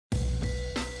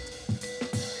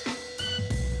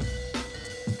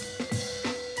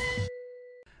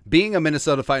being a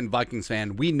Minnesota Fighting Vikings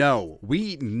fan, we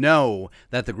know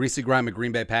that the Greasy Grimy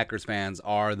Green Bay Packers fans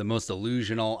are the most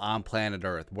delusional on planet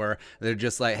Earth, where they're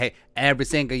just like, hey, every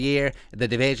single year the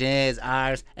division is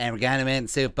ours, and we're gonna win the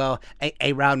Super Bowl.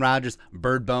 Aaron Rodgers,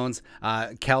 Bird Bones,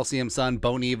 Calcium Son,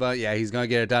 Boniva, yeah, he's gonna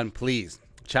get it done, please.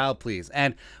 Child, please.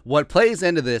 And what plays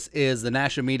into this is the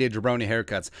national media jabroni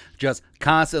haircuts, just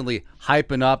constantly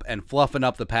hyping up and fluffing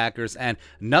up the Packers, and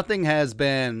nothing has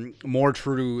been more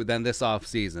true than this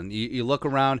offseason. You look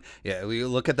around, you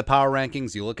look at the power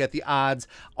rankings, you look at the odds,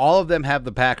 all of them have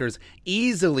the Packers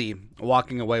easily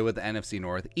walking away with the NFC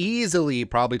North, easily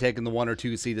probably taking the 1 or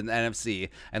 2 seed in the NFC,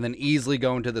 and then easily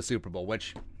going to the Super Bowl,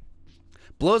 which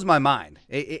blows my mind.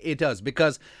 It does,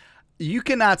 because you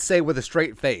cannot say with a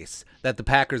straight face that the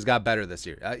Packers got better this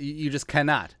year. You just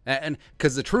cannot. And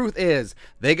because the truth is,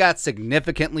 they got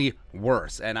significantly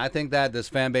worse. And I think that this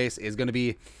fan base is going to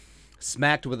be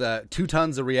smacked with 2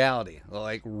 tons of reality,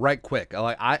 like right quick.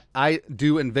 Like I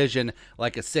do envision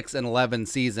like a 6-11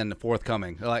 season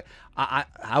forthcoming. Like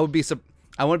I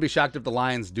wouldn't be shocked if the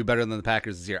Lions do better than the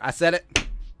Packers this year. I said it.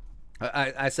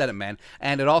 I said it, man.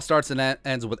 And it all starts and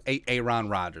ends with Aaron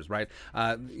Rodgers, right?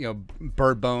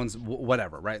 Bird Bones,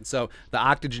 whatever, right? So the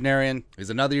octogenarian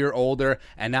is another year older,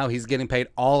 and now he's getting paid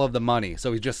all of the money.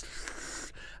 So he's just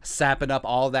sapping up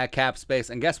all that cap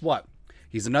space. And guess what?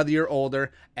 He's another year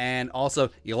older, and also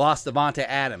you lost Davante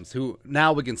Adams, who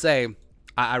now we can say,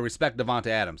 I respect Davante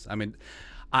Adams. I mean,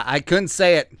 I couldn't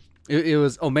say it. It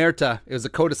was omerta. It was a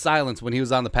code of silence when he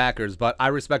was on the Packers, but I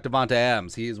respect Davante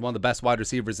Adams. He is one of the best wide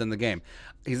receivers in the game.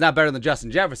 He's not better than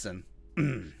Justin Jefferson.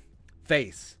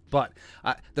 Face. But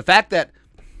the fact that,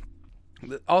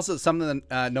 also something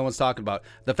that no one's talking about,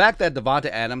 the fact that Davante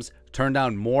Adams turned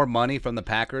down more money from the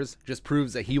Packers just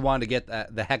proves that he wanted to get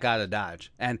the heck out of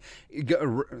Dodge. And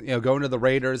going to the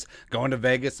Raiders, going to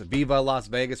Vegas, Viva Las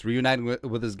Vegas, reuniting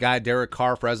with his guy Derek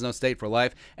Carr, Fresno State for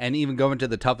life, and even going to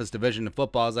the toughest division in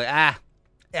football. I was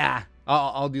like,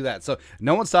 I'll do that. So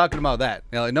no one's talking about that.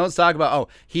 No one's talking about, oh,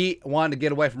 he wanted to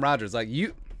get away from Rodgers. Like,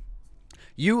 you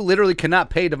literally cannot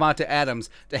pay Davante Adams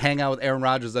to hang out with Aaron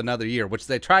Rodgers another year, which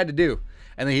they tried to do.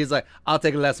 And then he's like, I'll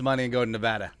take less money and go to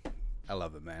Nevada. I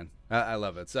love it, man. I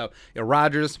love it. So,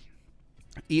 Rodgers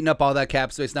eating up all that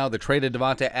cap space now. They traded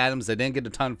Davante Adams. They didn't get a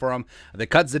ton for him. They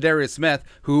cut Za'Darius Smith,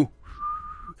 who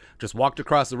just walked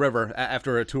across the river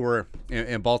after a tour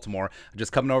in Baltimore,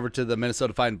 just coming over to the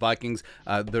Minnesota Fighting Vikings.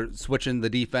 They're switching the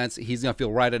defense. He's going to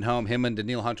feel right at home. Him and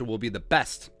Danielle Hunter will be the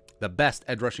best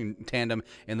edge rushing tandem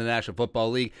in the National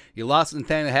Football League. You lost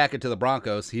Nathaniel Hackett to the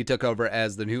Broncos. He took over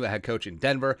as the new head coach in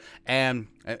Denver. And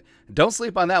don't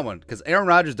sleep on that one, because Aaron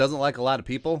Rodgers doesn't like a lot of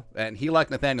people, and he liked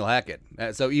Nathaniel Hackett.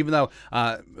 So even though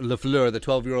LaFleur, the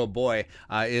 12-year-old boy,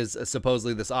 is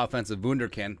supposedly this offensive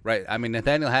wunderkind, right? I mean,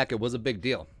 Nathaniel Hackett was a big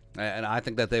deal, and I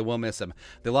think that they will miss him.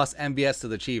 They lost MVS to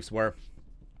the Chiefs, where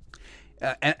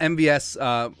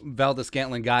MVS,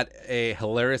 Valdez-Scantling, got a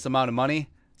hilarious amount of money.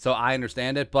 So I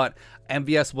understand it, but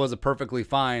MVS was a perfectly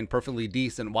fine, perfectly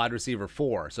decent wide receiver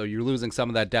 4. So you're losing some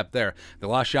of that depth there. They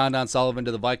lost Shondon Sullivan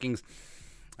to the Vikings.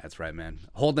 That's right, man.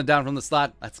 Holding it down from the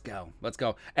slot. Let's go. Let's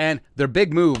go. And their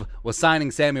big move was signing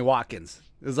Sammy Watkins.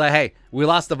 It was like, hey, we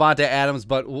lost Davante Adams,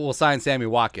 but we'll sign Sammy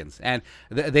Watkins. And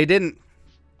they didn't.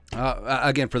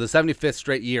 Again, for the 75th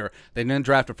straight year, they didn't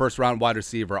draft a first-round wide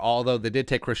receiver, although they did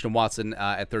take Christian Watson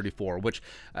at 34, which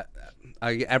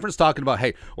everyone's talking about,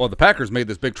 hey, well, the Packers made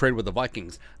this big trade with the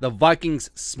Vikings. The Vikings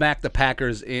smacked the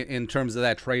Packers in terms of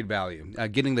that trade value,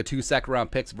 getting the 2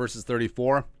 second-round picks versus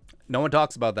 34. No one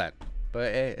talks about that,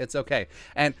 but hey, it's okay.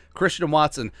 And Christian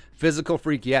Watson, physical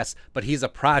freak, yes, but he's a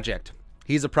project.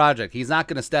 He's a project. He's not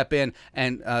going to step in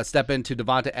and step into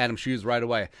Davante Adams' shoes right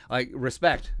away. Like,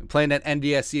 respect. Playing at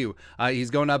NDSU.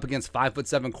 He's going up against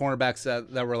 5'7" cornerbacks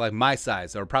that were like my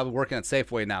size, or probably working at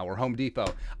Safeway now or Home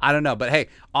Depot. I don't know. But hey,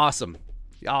 awesome.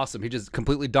 Awesome. He just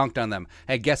completely dunked on them.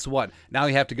 Hey, guess what? Now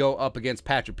you have to go up against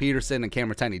Patrick Peterson and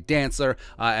Cameron Tiny Dancer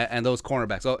and those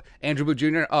cornerbacks. Oh, Andrew Booth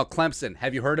Jr., oh, Clemson.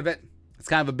 Have you heard of it? It's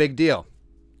kind of a big deal.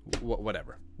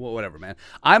 Whatever, man.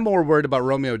 I'm more worried about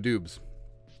Romeo Dubes.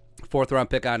 4th-round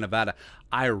pick out of Nevada.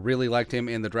 I really liked him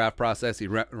in the draft process. He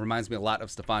reminds me a lot of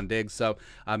Stephon Diggs, so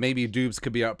maybe Dubes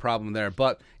could be a problem there.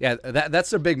 But, yeah, that's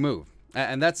their big move,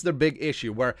 and that's their big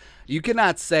issue, where you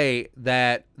cannot say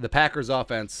that the Packers'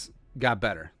 offense got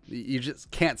better. You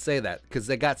just can't say that, because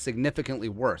they got significantly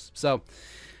worse. So,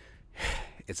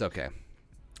 it's okay.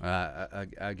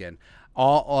 Again,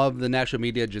 all of the national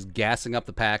media just gassing up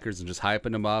the Packers and just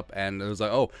hyping them up, and it was like,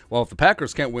 oh, well, if the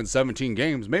Packers can't win 17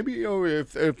 games, maybe if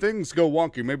things go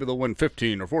wonky, maybe they'll win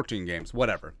 15 or 14 games,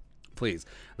 whatever. please.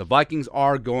 The Vikings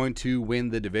are going to win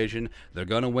the division. They're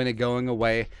going to win it going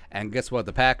away. And guess what?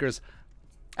 The Packers,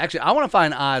 actually, I want to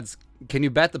find odds. Can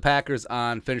you bet the Packers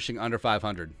on finishing under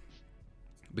 500?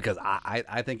 Because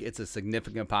I think it's a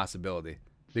significant possibility.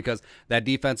 Because that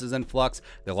defense is in flux.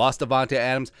 They lost Davante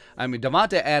Adams. I mean,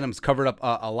 Davante Adams covered up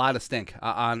a lot of stink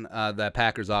on the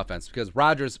Packers offense because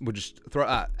Rodgers would just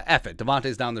throw, F it.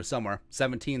 Davante's down there somewhere.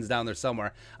 17's down there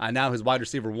somewhere. Now his wide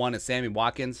receiver 1 is Sammy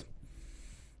Watkins.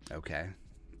 Okay.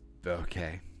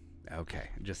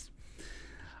 Just,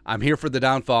 I'm here for the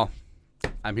downfall.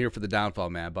 I'm here for the downfall,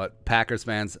 man. But Packers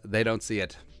fans, they don't see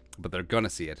it. But they're going to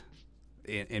see it.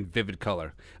 In vivid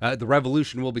color. The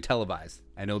revolution will be televised,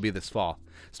 and it'll be this fall.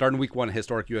 Starting week 1 at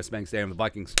historic U.S. Bank Stadium, the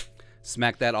Vikings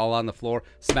smack that all on the floor.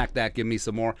 Smack that, give me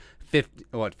some more.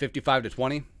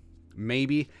 55-20?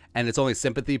 Maybe. And it's only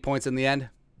sympathy points in the end?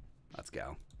 Let's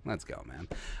go. Let's go, man.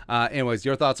 Anyways,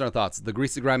 your thoughts are thoughts. The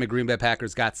Greasy Grimy Green Bay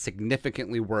Packers got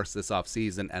significantly worse this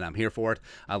offseason, and I'm here for it.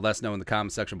 Let us know in the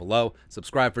comment section below.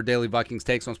 Subscribe for daily Vikings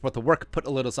takes. Want to support the work. Put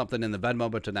a little something in the Venmo,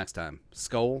 but until next time,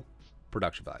 Skol,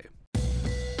 production value.